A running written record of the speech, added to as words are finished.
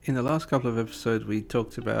In the last couple of episodes, we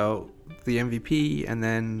talked about the MVP and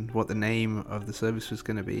then what the name of the service was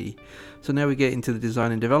going to be. So now we get into the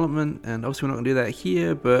design and development, and obviously we're not going to do that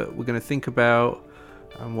here, but we're going to think about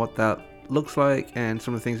what that looks like and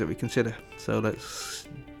some of the things that we consider. So let's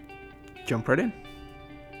jump right in.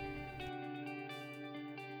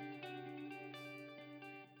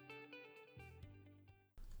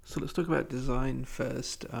 So let's talk about design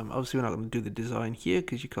first. Obviously, we're not going to do the design here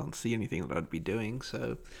because you can't see anything that I'd be doing,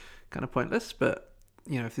 so kind of pointless. But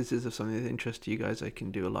if this is of something that interests you guys, I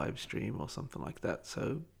can do a live stream or something like that.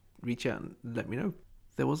 So reach out and let me know.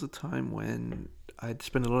 There was a time when I'd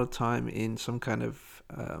spend a lot of time in some kind of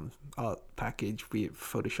art package, be it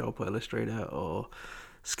Photoshop or Illustrator or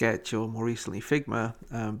Sketch or more recently Figma.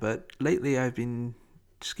 But lately, I've been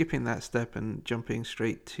skipping that step and jumping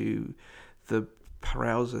straight to the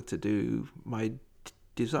browser to do my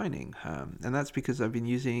designing, and that's because I've been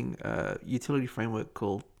using a utility framework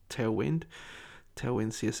called Tailwind,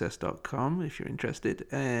 tailwindcss.com if you're interested,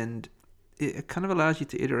 and it kind of allows you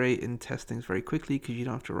to iterate and test things very quickly because you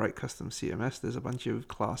don't have to write custom CMS. There's a bunch of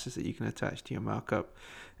classes that you can attach to your markup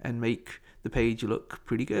and make the page look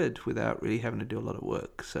pretty good without really having to do a lot of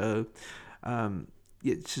work. So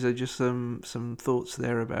so just some thoughts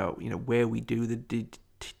there about where we do the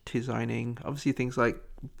designing. Obviously things like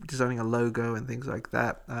designing a logo and things like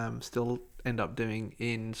that still end up doing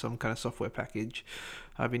in some kind of software package.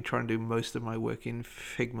 I've been trying to do most of my work in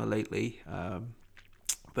Figma lately,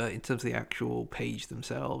 but in terms of the actual page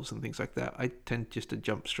themselves and things like that, I tend just to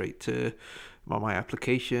jump straight to my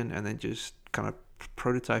application and then just kind of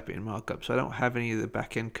prototype it in markup. So I don't have any of the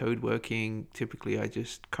back-end code working. Typically I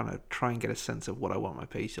just kind of try and get a sense of what I want my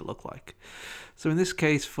page to look like. So in this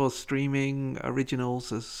case, for streaming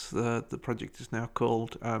originals, as the project is now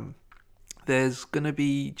called, there's going to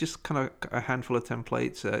be just kind of a handful of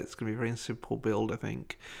templates. It's going to be a very simple build, I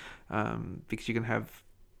think, because you can have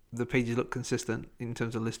the pages look consistent in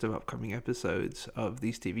terms of list of upcoming episodes of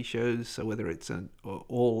these TV shows. So whether it's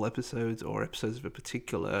all episodes or episodes of a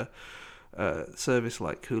particular service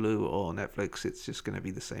like Hulu or Netflix, it's just going to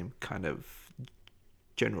be the same kind of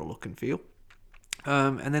general look and feel.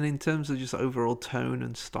 And then in terms of just overall tone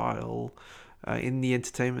and style, in the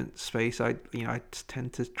entertainment space, I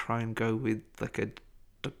tend to try and go with like a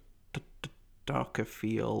darker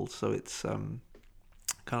feel, so it's kind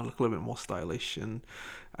of look a little bit more stylish, and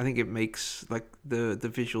I think it makes like the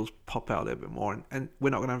visuals pop out a little bit more. And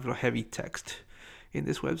we're not going to have a heavy text in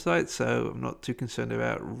this website, so I'm not too concerned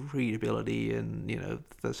about readability and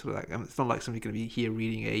the sort of it's not like somebody's going to be here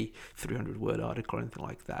reading a 300 word article or anything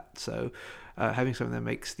like that. So having something that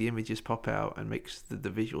makes the images pop out and makes the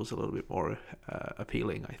visuals a little bit more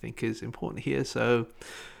appealing, I think, is important here. So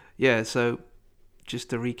so just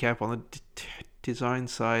to recap on the design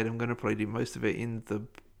side, I'm going to probably do most of it in the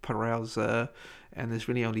browser, and there's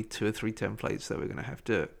really only 2 or 3 templates that we're going to have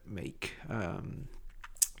to make.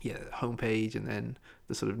 Homepage, and then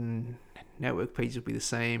the sort of network pages will be the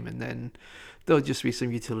same, and then there'll just be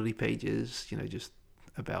some utility pages, just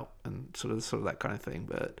about and sort of that kind of thing.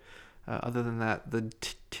 But other than that, the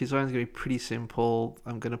design is going to be pretty simple.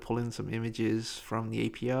 I'm going to pull in some images from the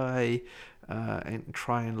API and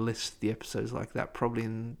try and list the episodes like that, probably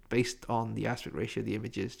based on the aspect ratio of the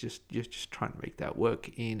images. Just trying to make that work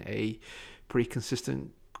in a pretty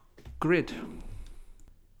consistent grid.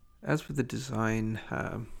 As with the design,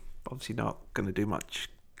 obviously not going to do much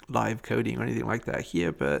live coding or anything like that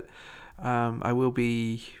here, but I will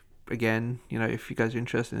be, again, if you guys are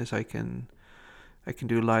interested in this, I can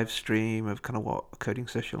do a live stream of kind of what a coding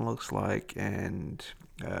session looks like, and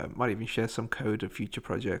might even share some code of future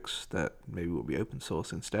projects that maybe will be open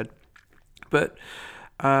source instead. But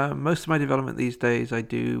most of my development these days I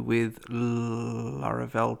do with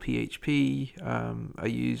Laravel PHP. I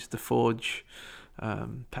use the Forge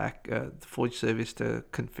the Forge service to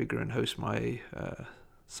configure and host my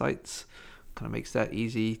sites. Kind of makes that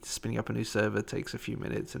easy. Spinning up a new server takes a few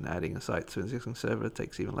minutes, and adding a site to an existing server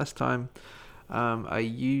takes even less time. I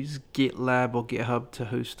use GitLab or GitHub to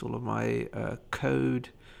host all of my code,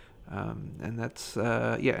 and that's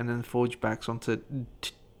and then Forge backs onto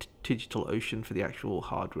DigitalOcean for the actual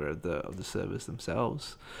hardware of the servers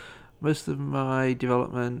themselves. Most of my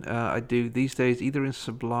development I do these days either in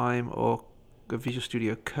Sublime or Visual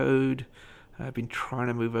Studio Code. I've been trying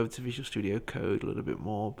to move over to Visual Studio Code a little bit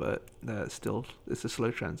more, but still it's a slow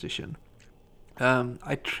transition.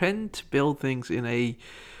 I tend to build things in a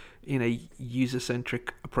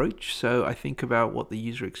user-centric approach, so I think about what the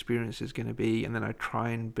user experience is going to be, and then I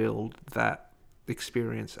try and build that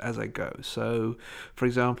experience as I go. So, for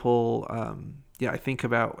example, I think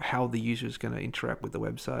about how the user is going to interact with the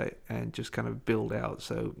website and just kind of build out.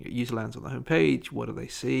 So user lands on the homepage. What do they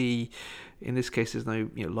see? In this case, there's no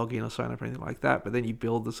login or sign up or anything like that. But then you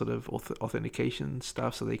build the sort of authentication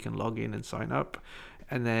stuff so they can log in and sign up.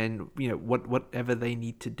 And then whatever they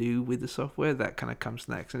need to do with the software, that kind of comes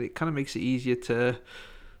next, and it kind of makes it easier to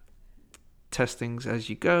test things as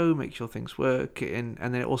you go, make sure things work, and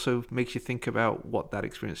then it also makes you think about what that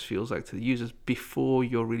experience feels like to the users before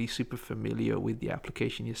you're really super familiar with the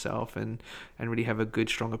application yourself and really have a good,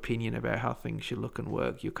 strong opinion about how things should look and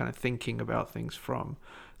work. You're kind of thinking about things from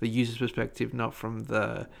the user's perspective, not from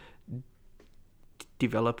the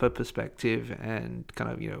developer perspective, and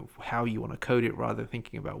kind of how you want to code it, rather than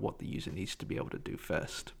thinking about what the user needs to be able to do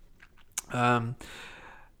first.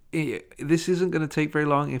 This isn't going to take very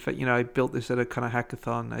long. In fact, I built this at a kind of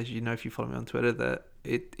hackathon, as you know if you follow me on Twitter, that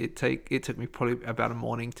it took me probably about a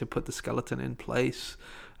morning to put the skeleton in place.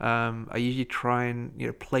 I usually try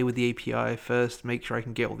and play with the API first, make sure I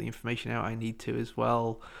can get all the information out I need to as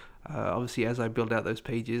well. Obviously, as I build out those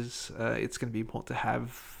pages, it's going to be important to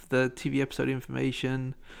have the TV episode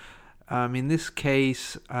information. In this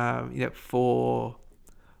case, for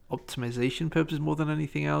optimization purposes more than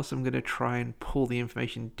anything else, I'm going to try and pull the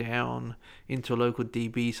information down into a local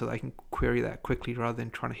DB so that I can query that quickly rather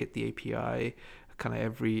than trying to hit the API kind of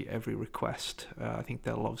every request. I think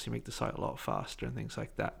that'll obviously make the site a lot faster and things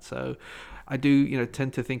like that. So I do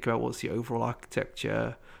tend to think about what's the overall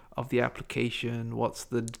architecture of the application, what's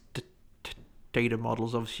the data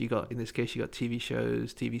models. Obviously in this case you got TV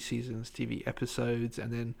shows, TV seasons, TV episodes,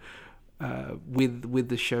 and then with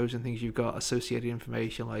the shows and things, you've got associated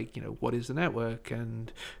information like what is the network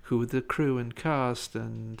and who are the crew and cast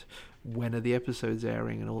and when are the episodes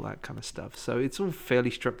airing and all that kind of stuff. So it's all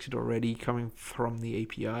fairly structured already coming from the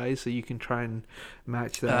API, so you can try and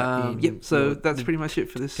match that. So that's pretty much it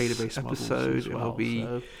for this database episode. As well. It'll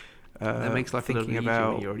be that makes life thinking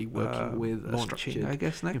about you're already working with launching, I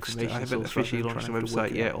guess, next. I haven't officially launched the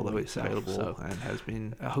website yet, although it's available and has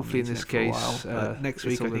been hopefully in this case next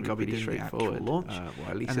week. I think I'll be doing straightforward launch,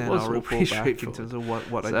 at least and then I'll report back in terms of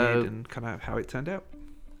what I did and kind of how it turned out.